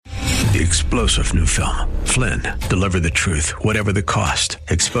The explosive new film, Flynn, deliver the truth, whatever the cost,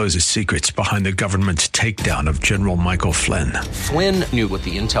 exposes secrets behind the government's takedown of General Michael Flynn. Flynn knew what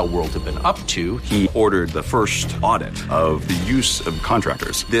the intel world had been up to. He ordered the first audit of the use of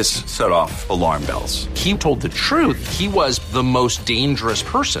contractors. This set off alarm bells. He told the truth. He was the most dangerous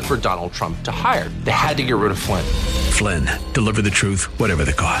person for Donald Trump to hire. They had to get rid of Flynn. Flynn, deliver the truth, whatever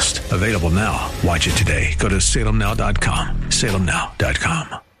the cost. Available now. Watch it today. Go to salemnow.com.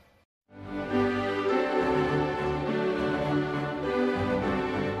 salemnow.com.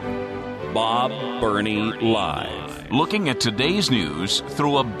 Bob Burney Live. Looking at today's news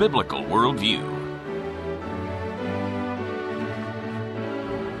through a biblical worldview.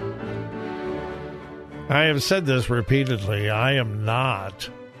 I have said this repeatedly. I am not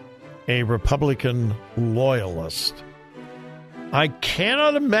a Republican loyalist. I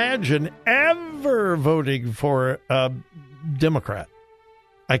cannot imagine ever voting for a Democrat.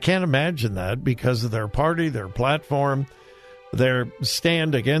 I can't imagine that because of their party, their platform, their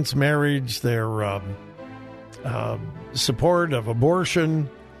stand against marriage, their support of abortion.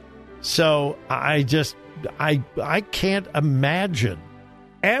 So I can't imagine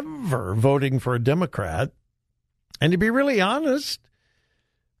ever voting for a Democrat. And to be really honest,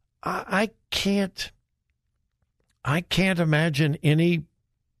 I can't imagine any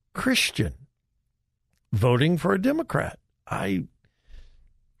Christian voting for a Democrat.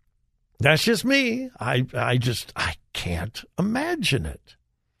 That's just me. I can't imagine it.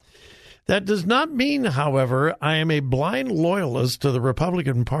 That does not mean, however, I am a blind loyalist to the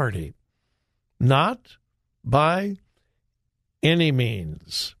Republican Party. Not by any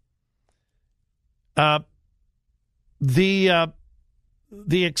means. The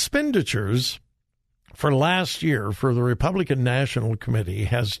expenditures for last year for the Republican National Committee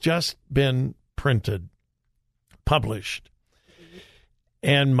has just been published.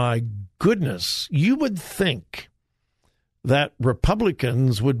 And my goodness, you would think that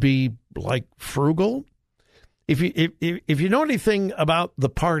Republicans would be like frugal. If you know anything about the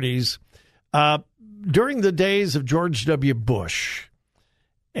parties, during the days of George W. Bush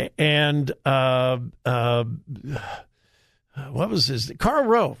and what was his Karl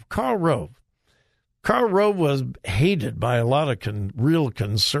Rove. Karl Rove was hated by a lot of real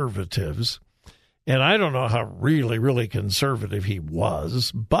conservatives. And I don't know how really, really conservative he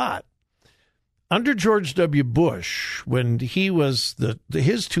was, but under George W. Bush, when he was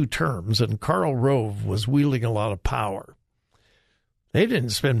his 2 terms and Karl Rove was wielding a lot of power, they didn't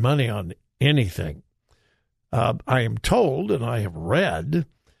spend money on anything. I am told, and I have read,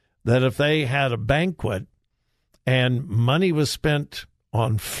 that if they had a banquet and money was spent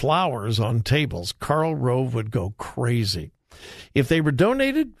on flowers on tables, Karl Rove would go crazy. If they were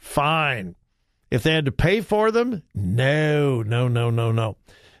donated, fine. If they had to pay for them, no.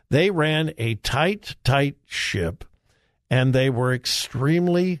 They ran a tight ship, and they were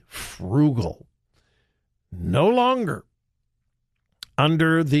extremely frugal. No longer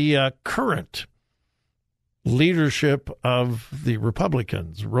under the current leadership of the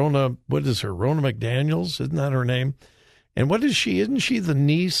Republicans. Ronna McDaniels, isn't that her name? And what is she? Isn't she the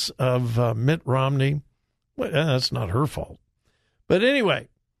niece of Mitt Romney? Well, that's not her fault. But anyway,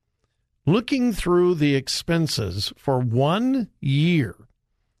 looking through the expenses for 1 year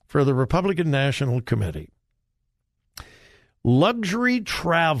for the Republican National Committee, luxury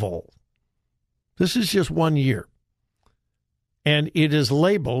travel, this is just 1 year, and it is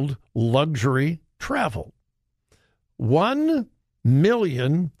labeled luxury travel,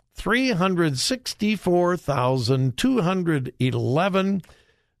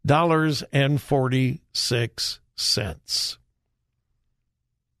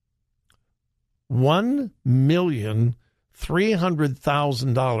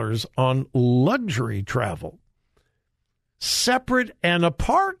 $1,300,000 on luxury travel. Separate and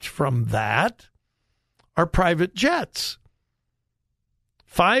apart from that are private jets.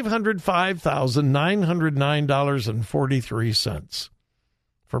 $505,909.43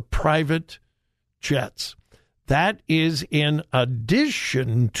 for private jets. That is in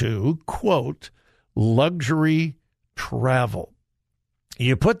addition to, quote, luxury travel.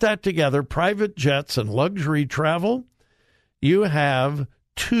 You put that together, private jets and luxury travel, you have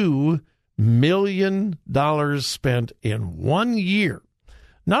 $2 million spent in 1 year,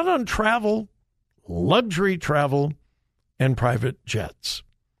 not on travel, luxury travel, and private jets.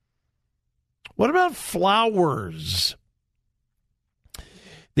 What about flowers?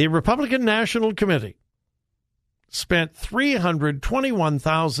 The Republican National Committee spent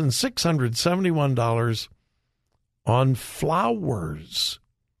 $321,671 on flowers.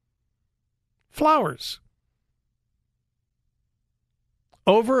 Flowers.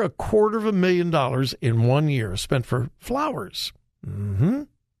 Over $250,000 in 1 year spent for flowers. Mm-hmm.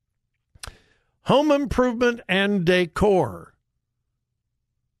 Home improvement and decor.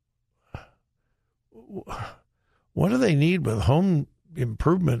 What do they need with home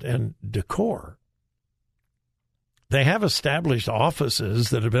improvement and decor? They have established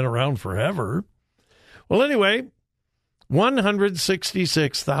offices that have been around forever. Well, anyway,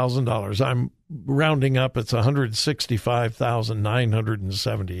 $166,000. I'm rounding up. It's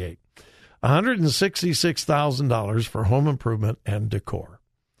 $165,978. $166,000 for home improvement and decor.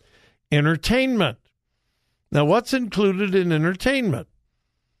 Entertainment. Now, what's included in entertainment?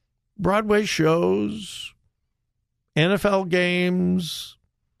 Broadway shows, NFL games,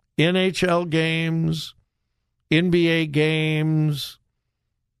 NHL games, NBA games,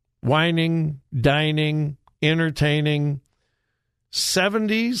 wining, dining, entertaining.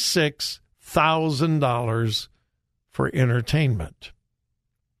 $76,000 for entertainment.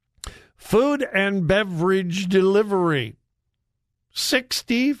 Food and beverage delivery.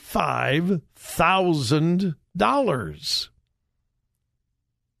 $65,000.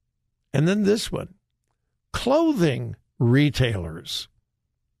 And then this one, clothing retailers.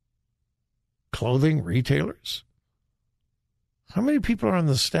 Clothing retailers? How many people are on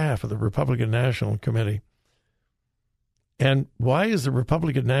the staff of the Republican National Committee? And why is the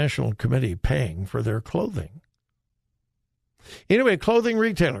Republican National Committee paying for their clothing? Anyway, clothing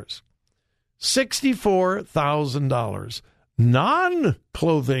retailers, $64,000.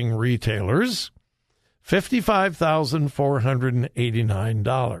 Non-clothing retailers,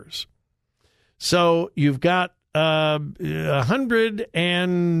 $55,489. So you've got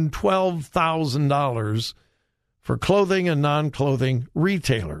 $112,000 for clothing and non-clothing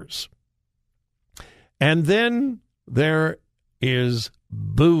retailers. And then there is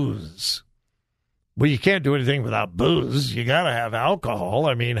booze. Well, you can't do anything without booze. You got to have alcohol.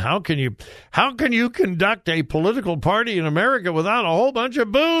 I mean, how can you conduct a political party in America without a whole bunch of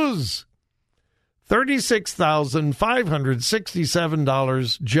booze?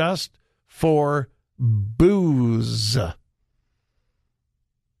 $36,567 just for booze.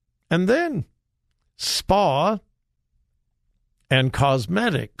 And then spa and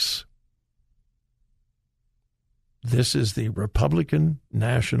cosmetics. This is the Republican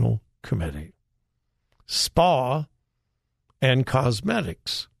National Committee. Spa and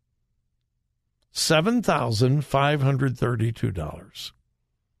cosmetics, $7,532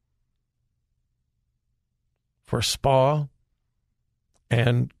 for spa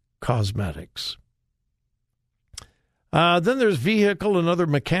and cosmetics. Then there's vehicle and other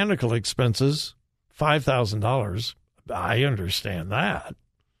mechanical expenses, $5,000. I understand that.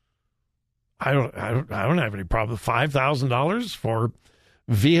 I don't have any problem with $5,000 for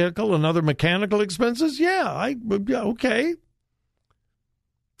vehicle and other mechanical expenses. Yeah, okay.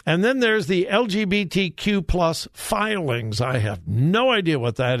 And then there's the LGBTQ plus filings. I have no idea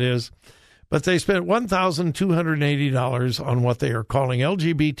what that is, but they spent $1,280 on what they are calling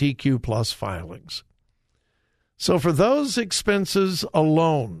LGBTQ plus filings. So for those expenses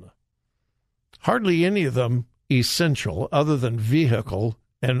alone, hardly any of them essential other than vehicle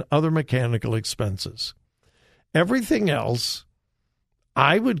and other mechanical expenses. Everything else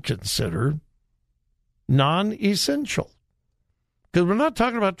I would consider non-essential. Because we're not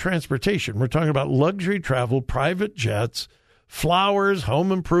talking about transportation. We're talking about luxury travel, private jets, flowers,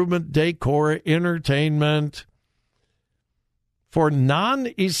 home improvement, decor, entertainment. For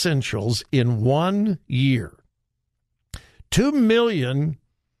non-essentials in 1 year,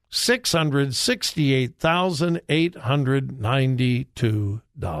 $2,668,892.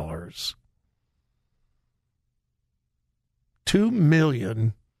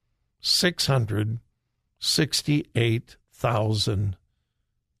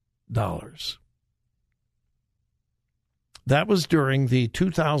 $2,668,000. That was during the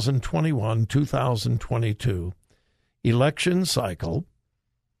 2021-2022 election cycle,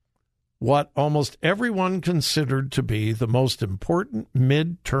 what almost everyone considered to be the most important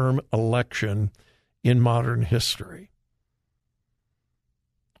midterm election in modern history.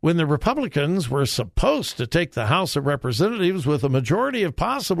 When the Republicans were supposed to take the House of Representatives with a majority of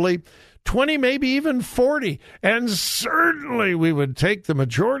possibly 20, maybe even 40, and certainly we would take the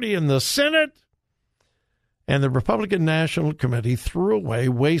majority in the Senate, and the Republican National Committee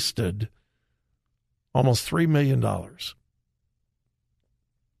wasted almost $3 million.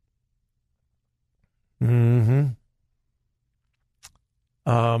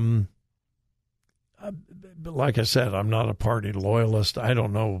 Like I said, I'm not a party loyalist. I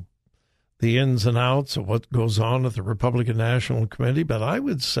don't know the ins and outs of what goes on at the Republican National Committee, but I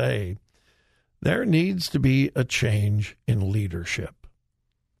would say there needs to be a change in leadership.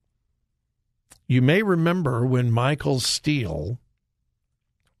 you may remember when Michael Steele,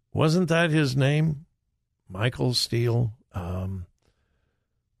 wasn't that his name? Michael Steele. Wasn't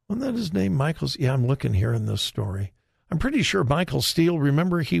that his name? Yeah, I'm looking here in this story. I'm pretty sure Michael Steele,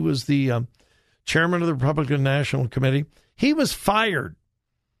 remember he was the chairman of the Republican National Committee. He was fired.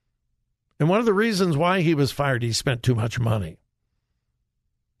 And one of the reasons why he was fired, he spent too much money.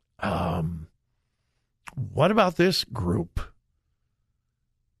 What about this group?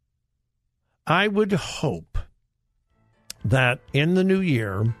 I would hope that in the new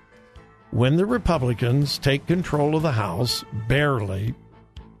year, when the Republicans take control of the House, barely,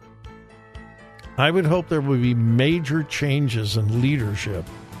 I would hope there would be major changes in leadership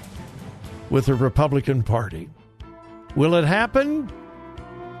with the Republican Party. Will it happen?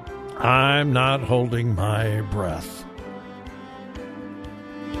 I'm not holding my breath.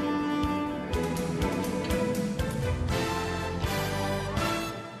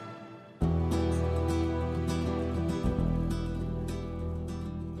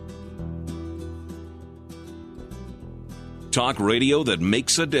 Talk radio that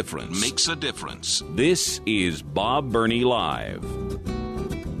makes a difference. Makes a difference. This is Bob Burney Live.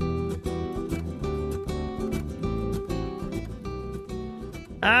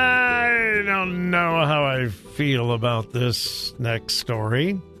 I don't know how I feel about this next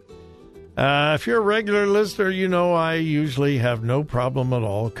story. If you're a regular listener, you know I usually have no problem at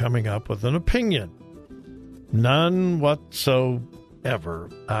all coming up with an opinion. None whatsoever.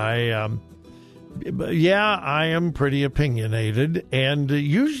 I am pretty opinionated, and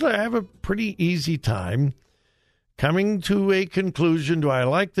usually I have a pretty easy time coming to a conclusion. Do I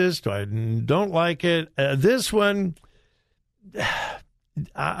like this? Do I don't like it? This one,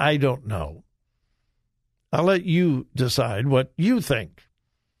 I don't know. I'll let you decide what you think.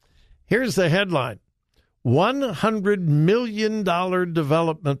 Here's the headline. $100 million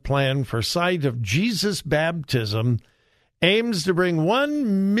development plan for site of Jesus baptism aims to bring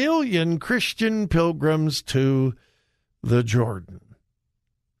 1 million Christian pilgrims to the Jordan.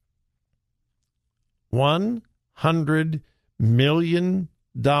 $100 million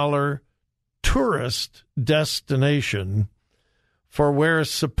tourist destination for where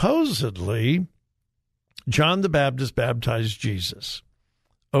supposedly John the Baptist baptized Jesus.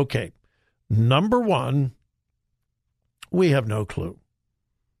 Okay, number one, we have no clue.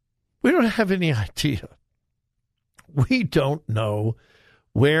 We don't have any idea. We don't know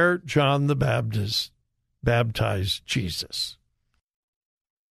where John the Baptist baptized Jesus.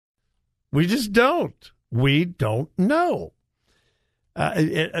 We just don't. We don't know.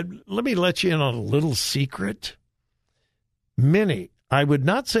 Let me let you in on a little secret. Many, I would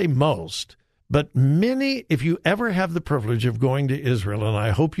not say most, but many, if you ever have the privilege of going to Israel, and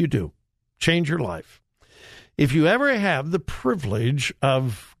I hope you do, change your life. If you ever have the privilege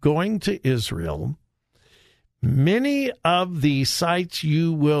of going to Israel, many of the sites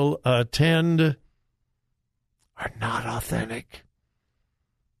you will attend are not authentic.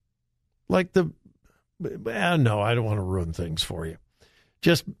 Like no, I don't want to ruin things for you.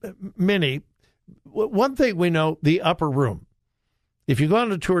 Just many. One thing we know, the upper room. If you go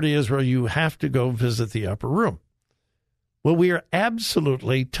on a tour to Israel, you have to go visit the upper room. Well, we are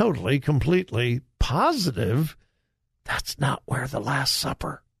absolutely, totally, completely positive that's not where the Last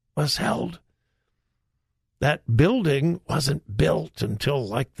Supper was held. That building wasn't built until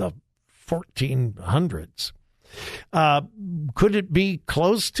like the 1400s. Could it be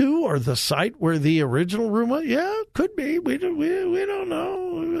close to or the site where the original room was? Yeah, it could be. We don't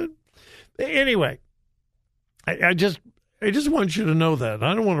know. Anyway, I just want you to know that.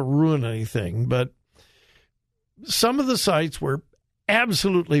 I don't want to ruin anything, but some of the sites we're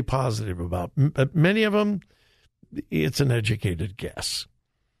absolutely positive about. Many of them, it's an educated guess.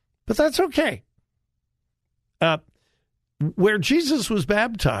 But that's okay. Where Jesus was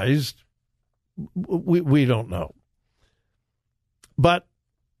baptized, we don't know. But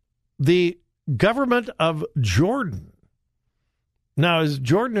the government of Jordan. Now, is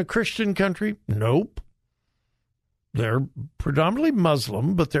Jordan a Christian country? Nope. They're predominantly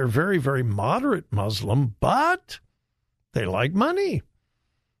Muslim, but they're very, very moderate Muslim, but they like money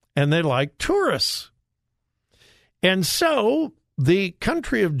and they like tourists. And so the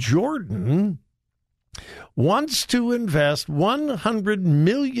country of Jordan wants to invest $100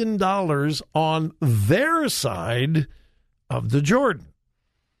 million on their side of the Jordan.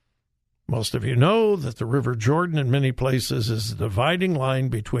 Most of you know that the River Jordan in many places is the dividing line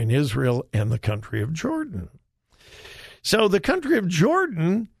between Israel and the country of Jordan. So the country of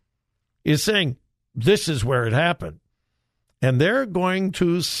Jordan is saying, this is where it happened. And they're going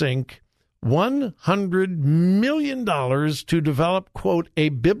to sink $100 million to develop, quote, a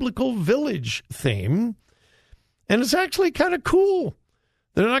biblical village theme. And it's actually kind of cool.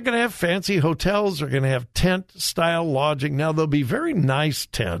 They're not going to have fancy hotels. They're going to have tent-style lodging. Now, they'll be very nice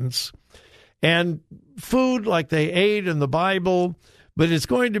tents and food like they ate in the Bible, but it's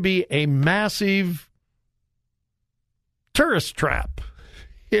going to be a massive tourist trap.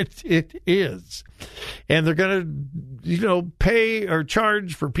 It is. And they're going to, pay or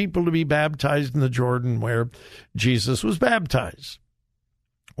charge for people to be baptized in the Jordan where Jesus was baptized.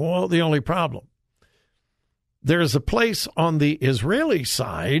 Well, the only problem, there's a place on the Israeli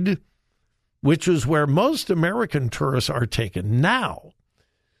side, which is where most American tourists are taken. Now,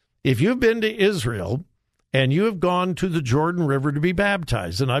 if you've been to Israel and you have gone to the Jordan River to be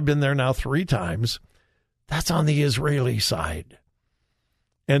baptized, and I've been there now 3 times, that's on the Israeli side.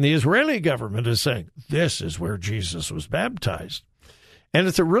 And the Israeli government is saying, this is where Jesus was baptized. And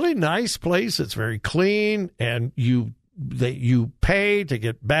it's a really nice place. It's very clean, and you pay to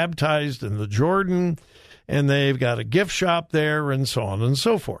get baptized in the Jordan, and they've got a gift shop there and so on and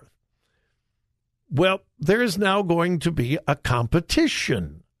so forth. Well, there's now going to be a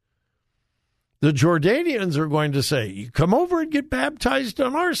competition. The Jordanians are going to say, you come over and get baptized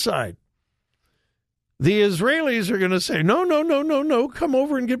on our side. The Israelis are going to say, no, come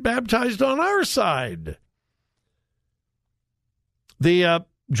over and get baptized on our side. The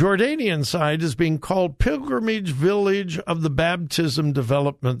Jordanian side is being called Pilgrimage Village of the Baptism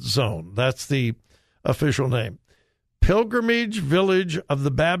Development Zone. That's the official name. Pilgrimage Village of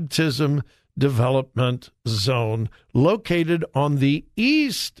the Baptism Development Zone, located on the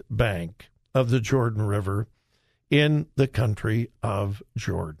east bank of the Jordan River in the country of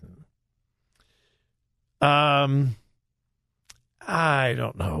Jordan. I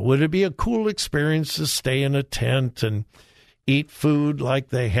don't know. Would it be a cool experience to stay in a tent and eat food like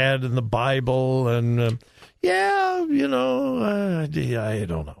they had in the Bible? And I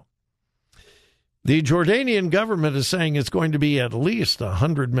don't know. The Jordanian government is saying it's going to be at least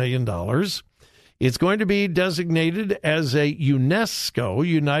 $100 million. It's going to be designated as a UNESCO,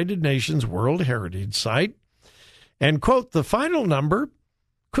 United Nations World Heritage Site. And, quote, the final number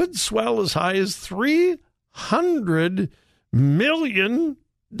could swell as high as $300 million.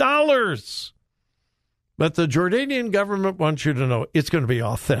 But the Jordanian government wants you to know it's going to be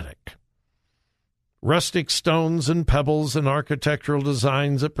authentic. Rustic stones and pebbles and architectural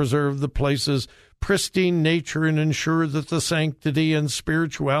designs that preserve the place's pristine nature and ensure that the sanctity and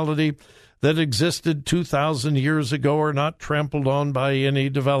spirituality that existed 2,000 years ago are not trampled on by any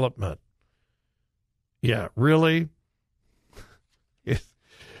development. Yeah, really?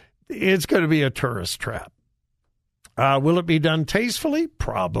 It's going to be a tourist trap. Will it be done tastefully?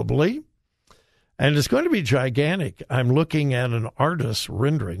 Probably. And it's going to be gigantic. I'm looking at an artist's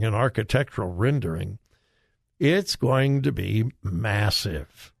rendering, an architectural rendering. It's going to be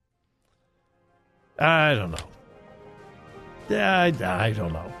massive. I don't know. I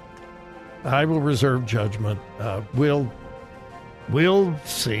don't know. I will reserve judgment. We'll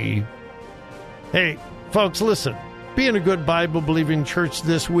see. Hey, folks, listen. Be in a good Bible-believing church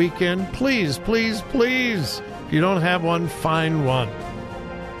this weekend. Please, please, please. If you don't have one, find one.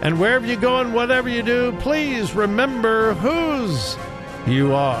 And wherever you go and whatever you do, please remember whose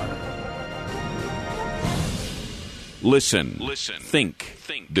you are. Listen. Think.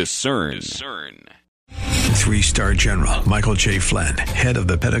 Discern. 3-star General Michael J. Flynn, head of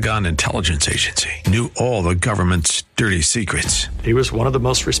the Pentagon Intelligence Agency, knew all the government's dirty secrets. He was one of the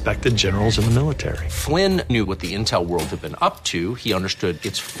most respected generals in the military. Flynn knew what the intel world had been up to. He understood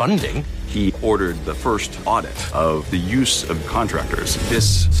its funding. He ordered the first audit of the use of contractors.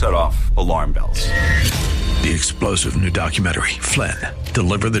 This set off alarm bells. The explosive new documentary, Flynn,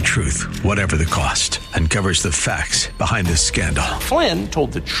 Deliver the Truth, Whatever the Cost, uncovers the facts behind this scandal. Flynn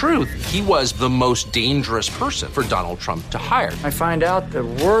told the truth. He was the most dangerous person for Donald Trump to hire. I find out the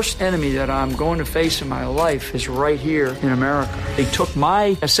worst enemy that I'm going to face in my life is right here in America. They took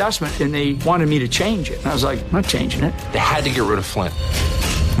my assessment and they wanted me to change it. And I was like, I'm not changing it. They had to get rid of Flynn.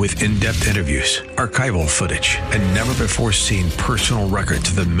 With in-depth interviews, archival footage, and never-before-seen personal records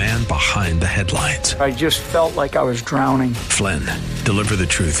of the man behind the headlines. I just felt like I was drowning. Flynn, Deliver the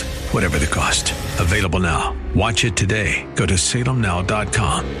Truth, Whatever the Cost. Available now. Watch it today. Go to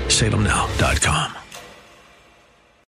salemnow.com. salemnow.com.